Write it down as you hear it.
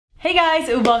Hey guys,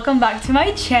 welcome back to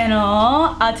my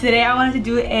channel. Today I wanted to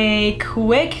do a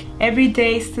quick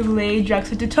everyday Slay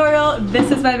drugstore tutorial.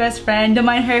 This is my best friend. Don't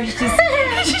mind her.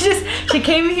 She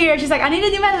came here. She's like, I need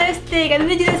to do my lipstick. I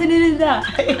need to do this. I need to do that.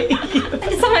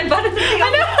 I saw my butt.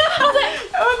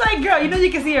 I was like, girl, you know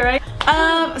you can see it, right?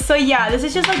 So yeah, this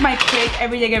is just like my quick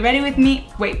everyday get ready with me.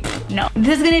 Wait, no.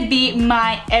 This is gonna be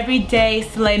my everyday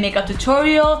Slay makeup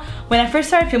tutorial. When I first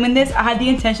started filming this, I had the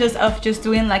intentions of just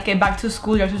doing like a back to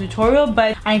school drugstore tutorial,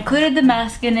 but I included the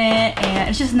mask in it and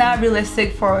it's just not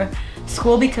realistic for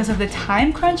school because of the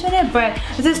time crunch in it. But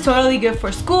this is totally good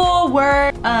for school,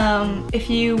 work, if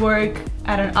you work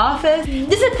at an office.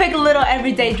 Just a quick little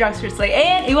everyday drugstore Slay,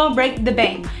 and it won't break the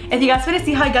bank. If you guys want to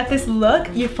see how I got this look,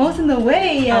 your phone's in the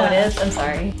way. Oh, it is? I'm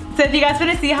sorry. So if you guys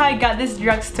want to see how I got this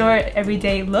drugstore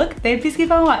everyday look, then please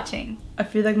keep on watching. I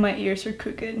feel like my ears are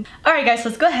crooked. Alright guys,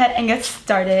 let's go ahead and get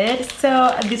started.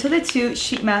 So these are the two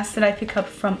sheet masks that I picked up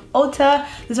from Ulta.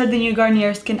 These are the new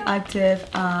Garnier Skin Active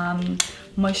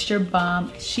Moisture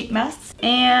Bomb sheet masks.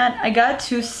 And I got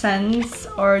two scents,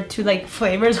 or two like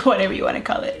flavors, whatever you want to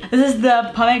call it. This is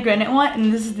the pomegranate one,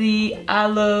 and this is the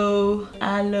aloe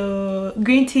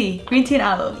green tea and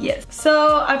aloe. Yes.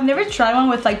 So I've never tried one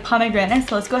with like pomegranate,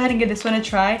 so let's go ahead and give this one a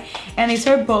try. And these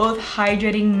are both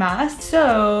hydrating masks.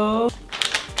 So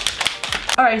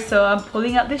alright, so I'm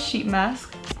pulling out the sheet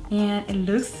mask and it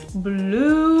looks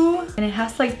blue and it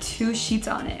has like two sheets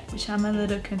on it, which I'm a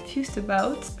little confused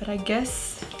about, but I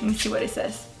guess, let me see what it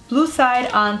says. Blue side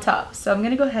on top. So I'm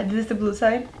gonna go ahead. This is the blue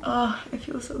side. Oh, it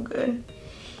feels so good.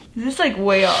 This is like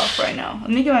way off right now.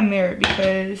 Let me get my mirror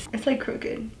because it's like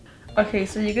crooked. Okay,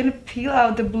 so you're gonna peel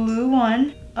out the blue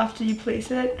one after you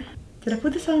place it. Did I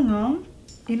put this on wrong?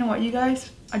 You know what, you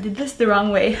guys? I did this the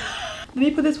wrong way. Let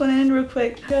me put this one in real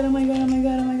quick. Oh my god, oh my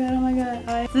god, oh my god, oh my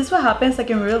god. This is what happens like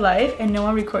in real life and no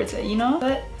one records it, you know?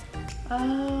 But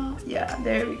yeah,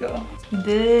 there we go.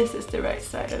 This is the right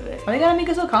side of it. Why you gotta make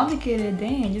it so complicated?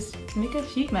 Dang, just make a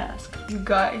sheet mask. You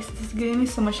guys, this is giving me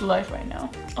so much life right now.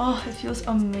 Oh, it feels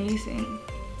amazing.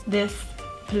 This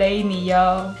play me,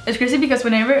 yo. It's crazy because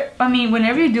whenever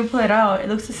you do pull it out, it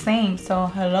looks the same. So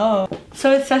hello.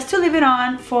 So it says to leave it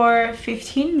on for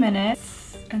 15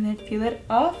 minutes and then peel it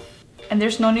off. And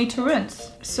there's no need to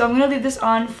rinse. So I'm gonna leave this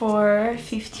on for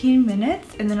 15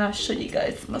 minutes and then I'll show you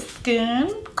guys my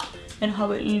skin and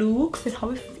how it looks and how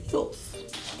it feels.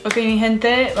 Ok, mi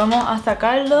gente, vamos a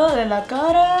sacarlo de la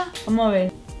cara. Vamos a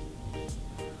ver.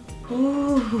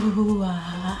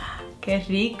 Qué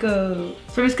rico.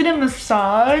 So I'm just gonna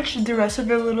massage the rest of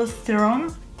the little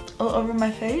serum all over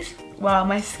my face. Wow,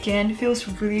 my skin feels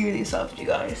really soft, you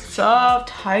guys. Soft,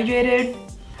 hydrated.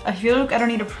 I feel like I don't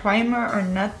need a primer or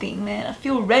nothing, man. I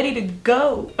feel ready to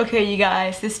go. Okay, you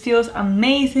guys, this feels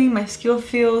amazing. My skin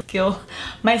feels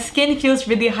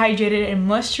really hydrated and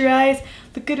moisturized.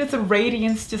 Look at the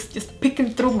radiance just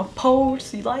picking through my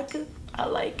pores. You like it? I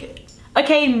like it.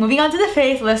 Okay, moving on to the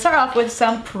face. Let's start off with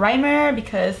some primer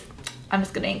because I'm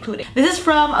just gonna include it. This is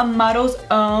from a Model's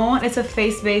Own. It's a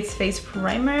face-based face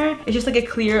primer. It's just like a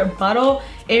clear bottle.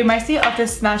 It reminds me of the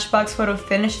Smashbox Photo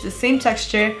Finish. It's the same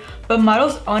texture, but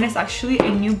Model's Own is actually a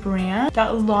new brand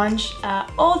that launched at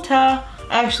Ulta.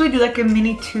 I actually did like a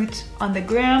mini toot on the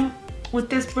gram with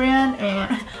this brand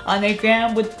and on the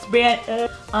gram with this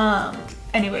brand.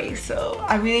 Anyway, so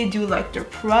I really do like their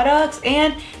products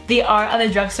and they are on the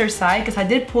drugstore side because I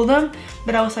did pull them,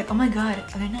 but I was like, oh my god,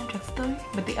 are they not drugstore?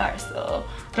 But they are, so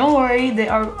don't worry, they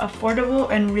are affordable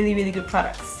and really good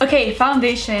products. Okay,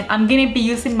 foundation. I'm gonna be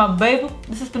using my MAUVE.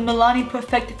 This is the Milani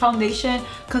Perfect Foundation.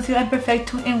 Conceal and Perfect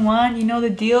 2-in-1. You know the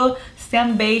deal.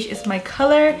 Sand Beige is my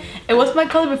color. It was my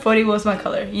color before it was my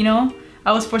color, you know?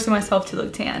 I was forcing myself to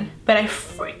look tan, but I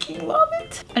freaking love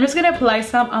it. I'm just gonna apply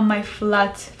some on my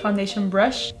flat foundation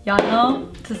brush. Y'all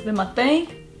know this has been my thing.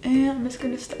 And I'm just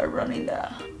gonna start running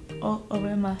that all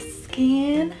over my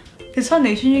skin. This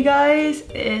foundation, you guys,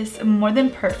 is more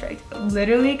than perfect. It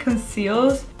literally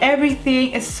conceals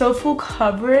everything. It's so full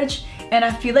coverage. And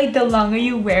I feel like the longer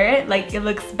you wear it, like it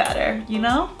looks better, you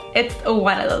know? It's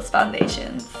one of those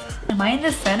foundations. Am I in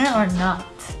the center or not?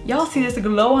 Y'all see this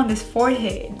glow on this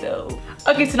forehead though.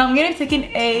 Okay, so now I'm gonna be taking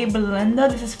a blender.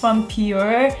 This is from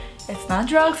Pure. It's not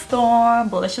drugstore,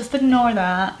 but let's just ignore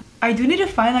that. I do need to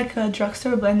find like a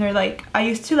drugstore blender. Like I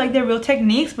used to like their Real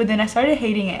Techniques, but then I started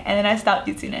hating it and then I stopped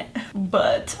using it.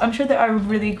 But I'm sure there are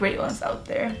really great ones out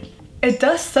there. It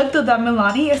does suck though that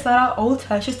Milani is not at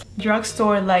Ulta. It's just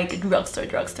drugstore like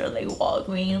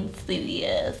Walgreens,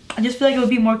 CVS. I just feel like it would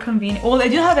be more convenient. Well, they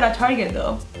do have it at Target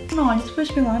though. No, I just wish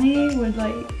Milani would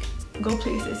like go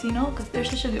places, you know, because they're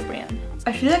such a good brand.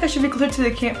 I feel like I should be closer to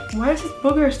the camp. Why is this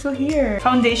booger still here?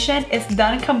 Foundation is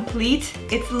done complete.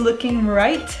 It's looking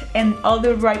right in all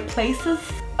the right places.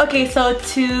 Okay, so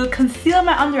to conceal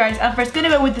my under eyes, I'm first gonna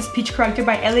go with this Peach Corrector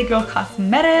by LA Girl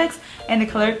Cosmetics and the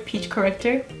color Peach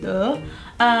Corrector.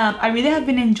 I really have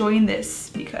been enjoying this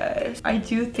because I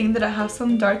do think that I have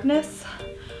some darkness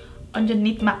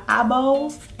underneath my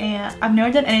eyeballs and I've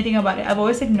never done anything about it. I've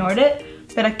always ignored it,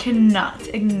 but I cannot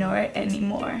ignore it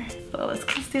anymore. So let's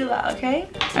conceal that, okay?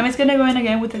 I'm just gonna go in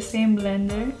again with the same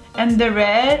blender. And the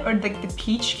red or like the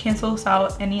peach cancels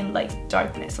out any like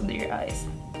darkness under your eyes.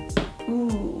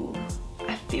 Ooh,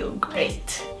 I feel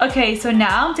great. Okay, so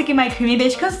now I'm taking my Creamy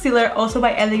Beige Concealer, also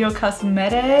by LA Girl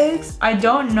Cosmetics. I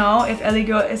don't know if LA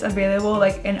Girl is available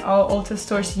like in all Ulta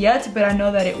stores yet, but I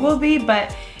know that it will be.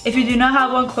 But if you do not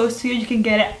have one close to you, you can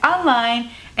get it online.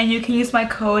 And you can use my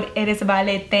code, it is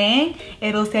BADESCU.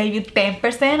 It'll save you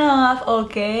 10% off,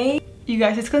 okay? You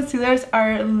guys, these concealers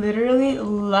are literally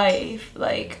life.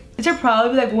 Like, these are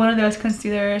probably like one of the best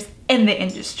concealers in the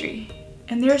industry.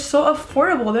 And they're so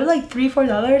affordable. They're like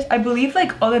 $3–4. I believe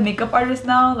like all the makeup artists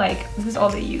now, like this is all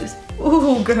they use.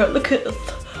 Ooh, girl, look at this.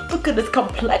 Look at this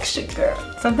complexion, girl.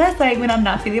 Sometimes like when I'm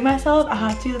not feeling myself, I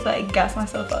have to like gas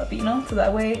myself up, you know? So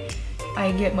that way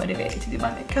I get motivated to do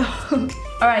my makeup.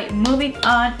 Alright, moving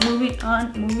on.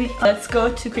 Let's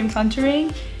go to cream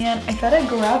contouring. And I thought I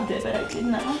grabbed it, but I did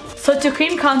not. So to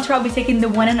cream contour, I'll be taking the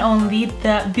one and only,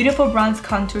 the Beautiful Bronze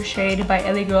Contour shade by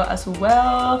LA Girl as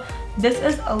well. This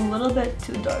is a little bit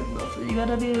too dark though, so you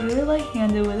gotta be really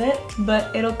light-handed with it.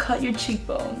 But it'll cut your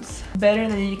cheekbones better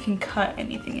than you can cut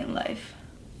anything in life.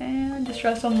 And just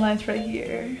draw some lines right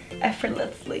here,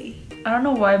 effortlessly. I don't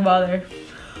know why bother.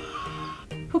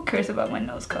 Who cares about my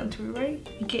nose contour, right?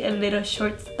 You get a little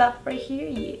short stuff right here,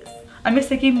 yes. I'm just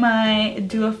taking my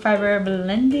Duo Fiber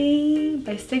Blending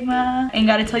by Sigma. Ain't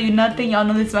gotta tell you nothing, y'all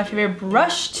know this is my favorite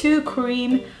brush to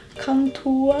cream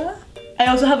contour. I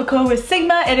also have a code with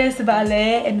Sigma, it is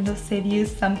Vale, and it'll save you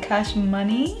some cash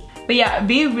money. But yeah,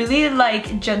 be really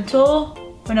like gentle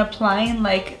when applying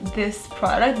like this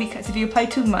product, because if you apply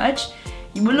too much,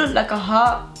 you will look like a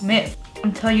hot mess.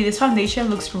 I'm telling you, this foundation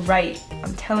looks right.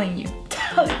 I'm telling you.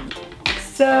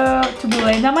 So to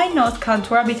blend out my nose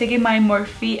contour, I'll be taking my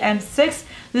Morphe M6.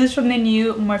 This is from the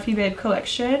new Morphe Babe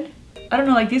collection. I don't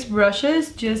know, like these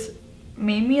brushes just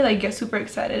made me like get super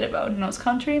excited about nose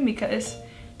contouring because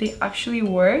they actually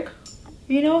work.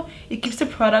 You know, it keeps the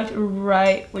product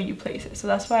right where you place it. So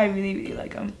that's why I really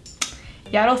like them.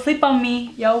 Y'all don't sleep on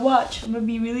me. Y'all watch. I'm gonna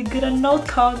be really good at nose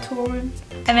contouring.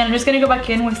 And then I'm just gonna go back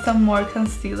in with some more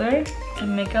concealer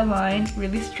and make a line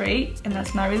really straight. And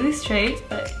that's not really straight,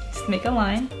 but just make a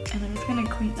line. And I'm just gonna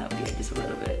clean up here just a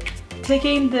little bit.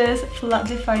 Taking this flat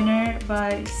definer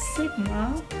by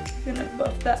Sigma, I'm gonna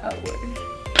buff that outward.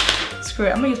 Screw it,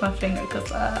 I'm gonna use my finger because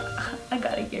I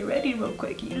gotta get ready real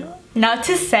quick, you know? Now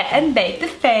to set and bake the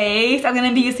face, I'm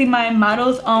gonna be using my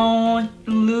Model's Own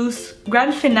Loose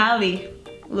Grand Finale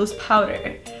Loose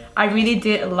Powder. I really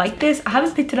did like this. I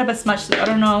haven't picked it up as much, so I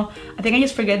don't know. I think I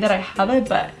just forget that I have it,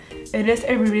 but it is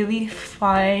a really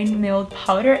fine milled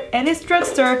powder and it's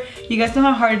drugstore. You guys know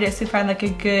how hard it is to find like a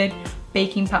good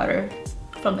baking powder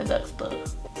from the drugstore.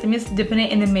 So I'm just dipping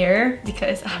it in the mirror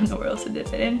because I have nowhere else to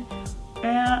dip it in.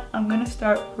 And I'm gonna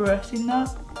start pressing that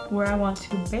where I want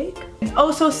to bake. And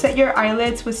also set your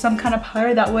eyelids with some kind of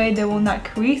powder, that way they will not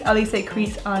crease. At least they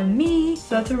crease on me.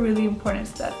 So that's a really important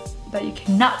step that you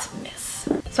cannot miss.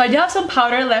 So I do have some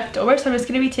powder left over, so I'm just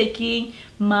gonna be taking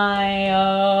my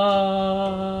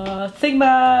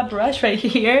Sigma brush right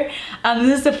here.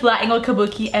 This is the Flat Angle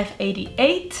Kabuki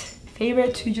F88.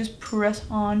 Favorite to just press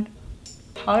on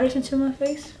powders into my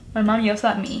face. My mom yells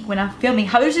at me when I'm filming.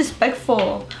 How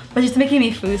disrespectful. But she's making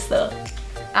me food, so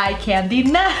I can't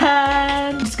deny.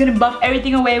 I'm just gonna buff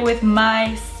everything away with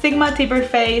my Sigma Taper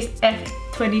Face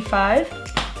F25.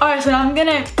 Alright, so now I'm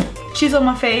gonna chisel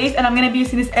my face and I'm gonna be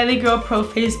using this LA Girl Pro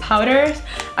Face Powders.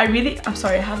 I'm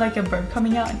sorry, I have like a burp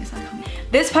coming out and it's not coming.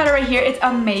 This powder right here, it's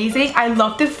amazing. I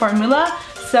love the formula.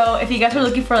 So if you guys are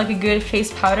looking for like a good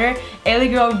face powder, LA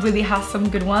Girl really has some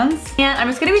good ones. And I'm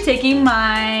just gonna be taking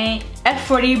my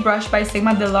F40 brush by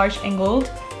Sigma, the large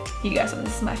angled. You guys know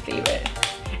this is my favorite.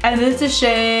 And this is the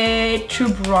shade True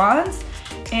Bronze.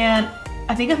 And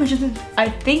I think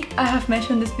I have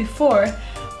mentioned this before,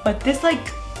 but this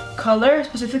like color,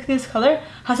 specifically this color,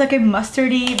 has like a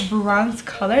mustardy bronze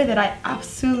color that I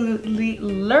absolutely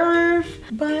love,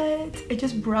 but it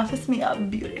just bronzes me up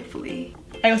beautifully.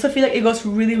 I also feel like it goes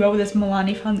really well with this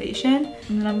Milani foundation.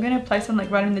 And then I'm gonna apply some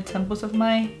like right in the temples of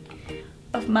my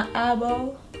of my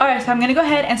eyeball. Alright, so I'm gonna go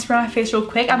ahead and spray my face real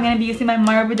quick. I'm gonna be using my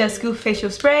BADESCU facial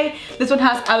spray. This one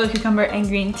has aloe, cucumber, and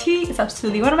green tea. It's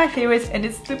absolutely one of my favorites and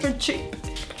it's super cheap.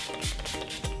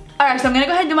 Alright, so I'm gonna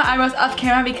go ahead and do my eyebrows off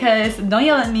camera because don't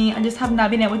yell at me. I just have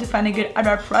not been able to find a good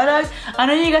eyebrow product. I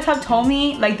know you guys have told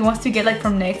me like the ones to get like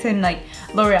from NYX and like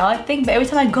L'Oreal, I think, but every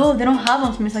time I go, they don't have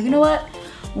them for me. It's like, you know what?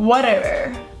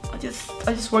 Whatever. I'll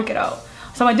just work it out.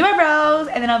 So I'm gonna do my brows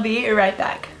and then I'll be right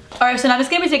back. Alright, so now I'm just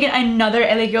gonna be taking another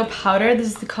LA Girl powder. This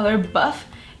is the color Buff.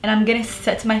 And I'm gonna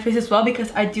set to my face as well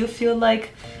because I do feel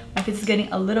like my face is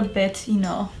getting a little bit, you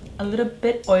know, a little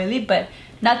bit oily, but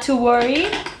not to worry.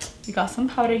 We got some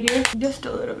powder here. Just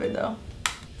a little bit though.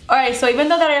 Alright, so even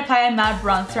though that I applied a matte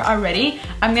bronzer already,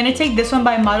 I'm gonna take this one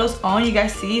by Model's Own. You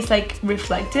guys see it's like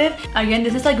reflective. Again,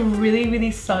 this is like really, really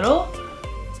subtle.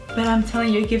 But I'm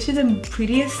telling you, it gives you the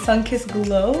prettiest sun-kissed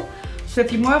glow. So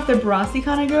if you're more of the bronzy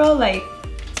kind of girl, like,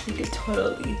 you could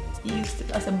totally use this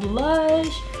as a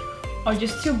blush or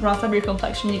just to bronze up your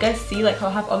complexion. You guys see like how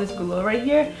I have all this glow right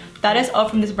here? That is all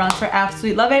from this bronzer. I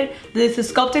absolutely love it. This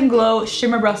is Sculpt and Glow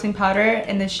Shimmer Browsing Powder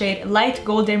in the shade Light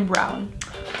Golden Brown.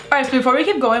 Alright, so before we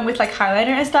keep going with like highlighter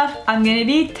and stuff, I'm gonna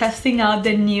be testing out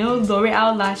the new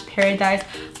L'Oreal Lash Paradise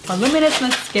Voluminous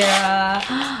Mascara.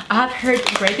 I have heard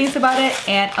great things about it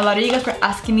and a lot of you guys were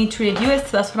asking me to review it,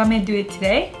 so that's what I'm gonna do it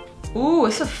today. Ooh,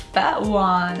 it's a fat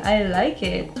one. I like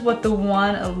it. This is what the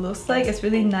one looks like. It's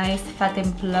really nice, fat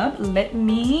and plump.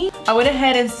 I went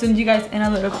ahead and zoomed you guys in a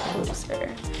little closer.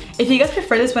 If you guys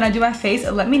prefer this when I do my face,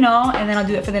 let me know and then I'll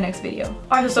do it for the next video.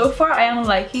 Alright, so far I am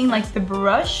liking like the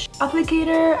brush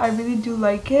applicator. I really do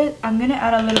like it. I'm gonna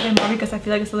add a little bit more because I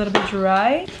feel like it's a little bit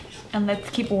dry. And let's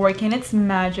keep working its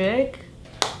magic.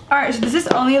 Alright, so this is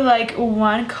only like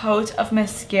one coat of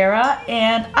mascara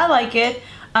and I like it.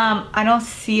 I don't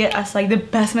see it as like the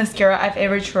best mascara I've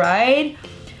ever tried,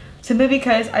 simply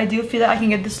because I do feel that I can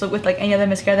get this look with like any other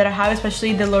mascara that I have,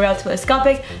 especially the L'Oreal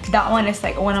Telescopic. That one is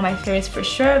like one of my favorites for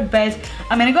sure, but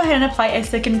I'm gonna go ahead and apply a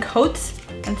second coat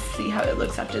and see how it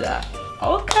looks after that.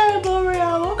 Okay,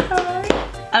 L'Oreal,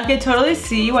 okay. I can totally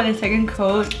see why the second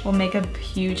coat will make a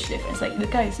huge difference. Like,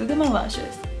 look guys, look at my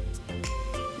lashes.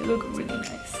 They look really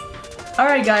nice.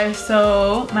 Alright guys,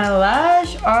 so my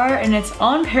lash are in its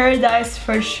own paradise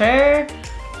for sure.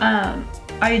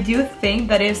 I do think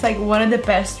that it's like one of the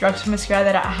best drugstore mascara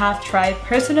that I have tried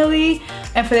personally,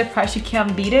 and for the price you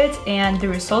can't beat it, and the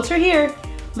results are here.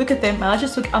 Look at them, my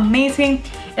lashes look amazing.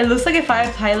 It looks like if I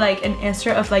apply like an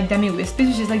insert of like Demi Wispies,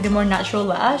 which is like the more natural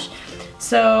lash.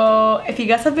 So if you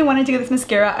guys have been wanting to get this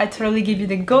mascara, I totally give you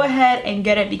the go ahead and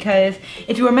get it, because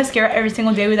if you wear mascara every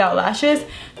single day without lashes,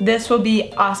 this will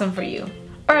be awesome for you.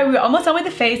 Alright, we're almost done with the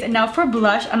face, and now for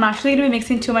blush, I'm actually going to be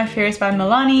mixing two of my favorites by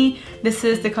Milani. This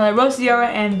is the color Rose d'Oro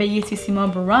and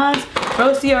Bellissimo Bronze.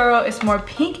 Rose d'Oro is more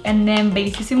pink, and then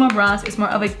Bellissimo Bronze is more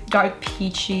of a dark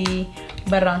peachy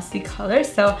bronzy color.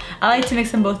 So I like to mix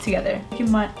them both together.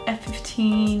 Taking my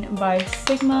F15 by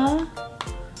Sigma.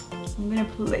 I'm gonna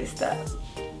place that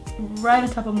right on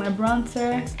top of my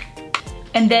bronzer.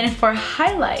 And then for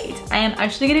highlight, I am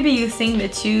actually gonna be using the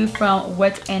two from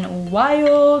Wet n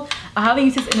Wild. I haven't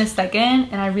used this in a second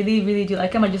and I really do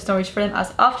like them. I just don't reach for them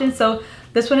as often. So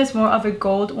this one is more of a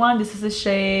gold one. This is the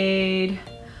shade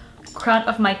Crown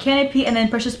of My Canopy, and then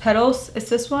Precious Petals is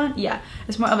this one. Yeah,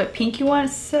 it's more of a pinky one.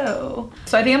 So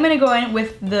I think I'm gonna go in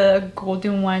with the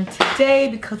golden one today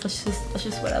because that's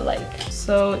just what I like.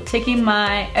 So taking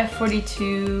my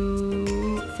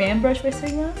F42 fan brush by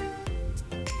Sigma.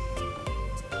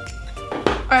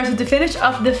 Alright, so to finish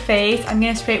off the face, I'm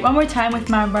gonna spray it one more time with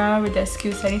my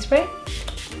BADESCU setting spray.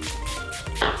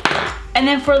 And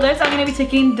then for lips, I'm gonna be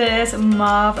taking this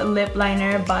Mauve lip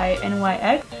liner by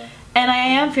NYX. And I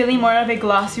am feeling more of a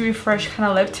glossy, refresh kind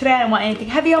of lip today. I don't want anything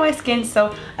heavy on my skin,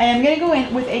 so I am gonna go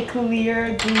in with a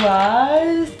clear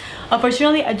gloss.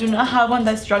 Unfortunately, I do not have one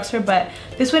that's drugstore, but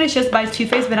this one is just by Too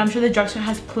Faced, but I'm sure the drugstore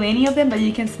has plenty of them that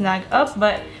you can snag up.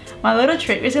 But my little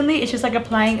trick recently is just like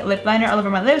applying lip liner all over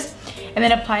my lips and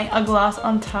then applying a gloss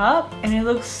on top, and it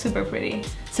looks super pretty.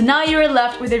 So now you're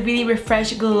left with a really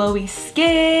refreshed, glowy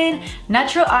skin,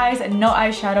 natural eyes, no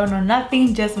eyeshadow, no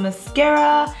nothing, just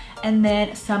mascara, and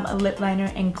then some lip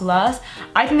liner and gloss.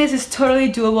 I think this is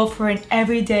totally doable for an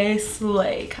everyday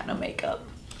slay kind of makeup.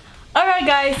 Alright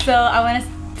guys, so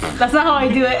that's not how I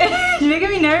do it. You're making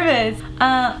me nervous.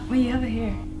 Wait, you have a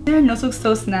hair. Your nose looks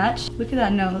so snatched. Look at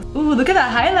that nose. Ooh, look at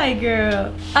that highlight,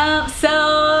 girl.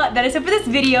 So that is it for this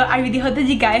video. I really hope that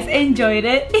you guys enjoyed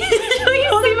it.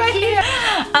 Holding my hair.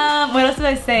 What else did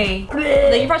I say?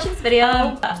 Thank you for watching this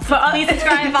video. Please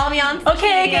subscribe and follow me on social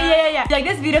media. Yeah. If you like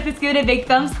this video, please give it a big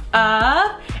thumbs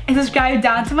up. and subscribe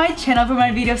down to my channel for more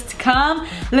videos to come.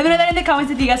 Let me know that in the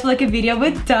comments if you guys would like a video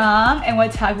with Dom and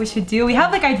what tag we should do. We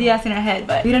have like ideas in our head,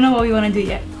 but we don't know what we want to do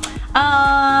yet.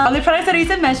 All the products that I use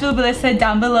and mentioned will be listed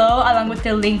down below along with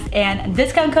their links and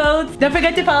discount codes. Don't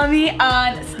forget to follow me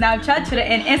on Snapchat, Twitter,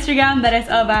 and Instagram. That is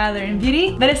all by Loren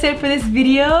Beauty. That is it for this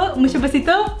video. Mucho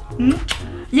besito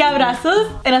y abrazos.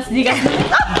 And I'll see you guys.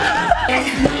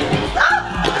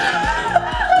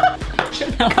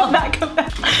 Come back.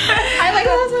 I like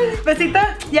that. Besito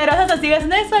y abrazos. I'll see you guys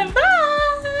next time. Bye.